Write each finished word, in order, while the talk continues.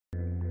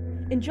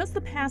In just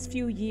the past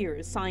few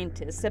years,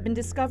 scientists have been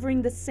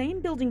discovering the same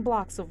building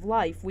blocks of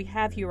life we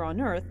have here on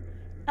Earth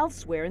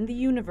elsewhere in the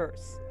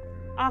universe.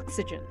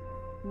 Oxygen,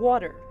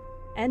 water,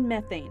 and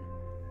methane,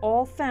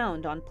 all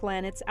found on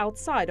planets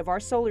outside of our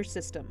solar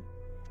system.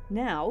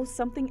 Now,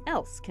 something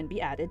else can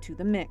be added to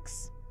the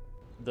mix.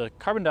 The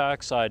carbon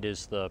dioxide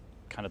is the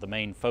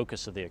main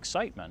focus of the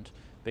excitement,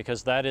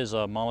 because that is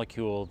a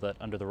molecule that,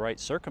 under the right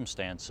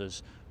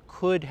circumstances,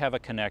 could have a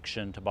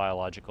connection to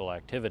biological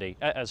activity,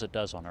 as it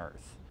does on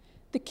Earth.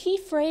 The key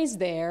phrase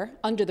there,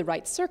 under the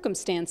right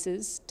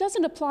circumstances,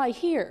 doesn't apply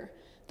here.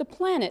 The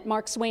planet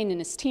Mark Swain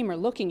and his team are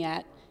looking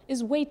at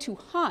is way too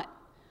hot,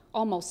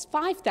 almost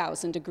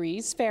 5,000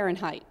 degrees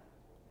Fahrenheit.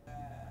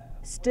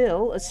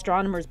 Still,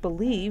 astronomers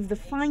believe the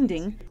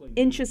finding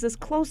inches us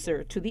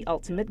closer to the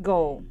ultimate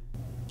goal.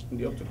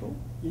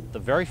 The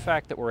very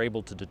fact that we're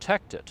able to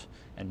detect it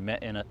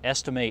and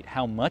estimate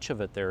how much of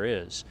it there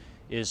is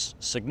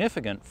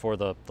significant for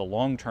the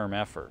long-term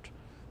effort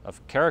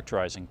of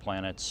characterizing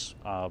planets,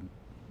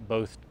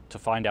 both to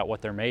find out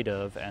what they're made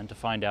of and to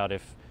find out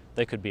if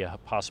they could be a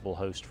possible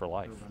host for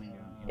life.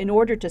 In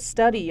order to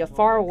study a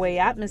faraway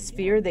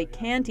atmosphere they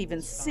can't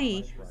even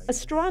see,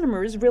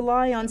 astronomers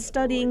rely on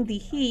studying the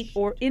heat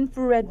or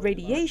infrared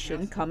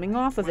radiation coming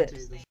off of it.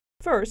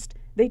 First,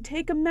 they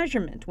take a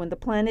measurement when the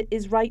planet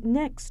is right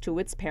next to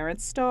its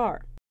parent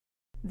star.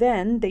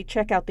 Then they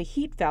check out the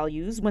heat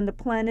values when the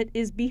planet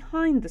is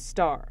behind the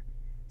star.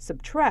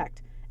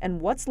 Subtract,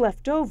 and what's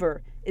left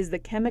over is the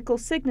chemical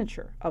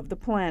signature of the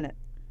planet.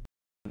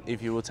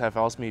 If you would have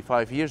asked me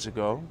 5 years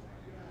ago,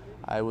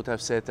 I would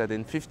have said that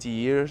in 50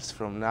 years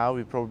from now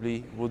we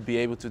probably would be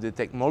able to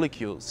detect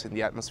molecules in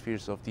the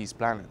atmospheres of these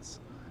planets.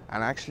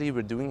 And actually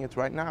we're doing it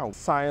right now.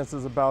 Science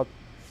is about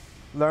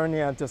learning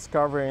and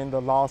discovering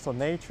the laws of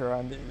nature,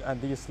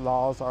 and these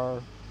laws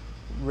are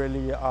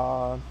really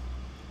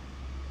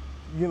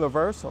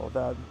universal,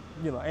 that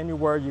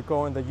anywhere you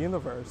go in the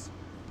universe,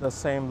 the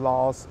same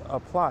laws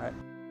apply.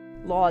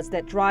 Laws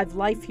that drive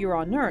life here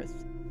on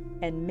Earth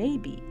and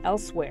maybe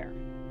elsewhere.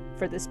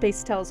 For the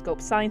Space Telescope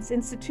Science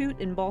Institute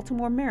in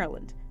Baltimore,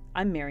 Maryland,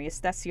 I'm Mary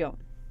Estacion.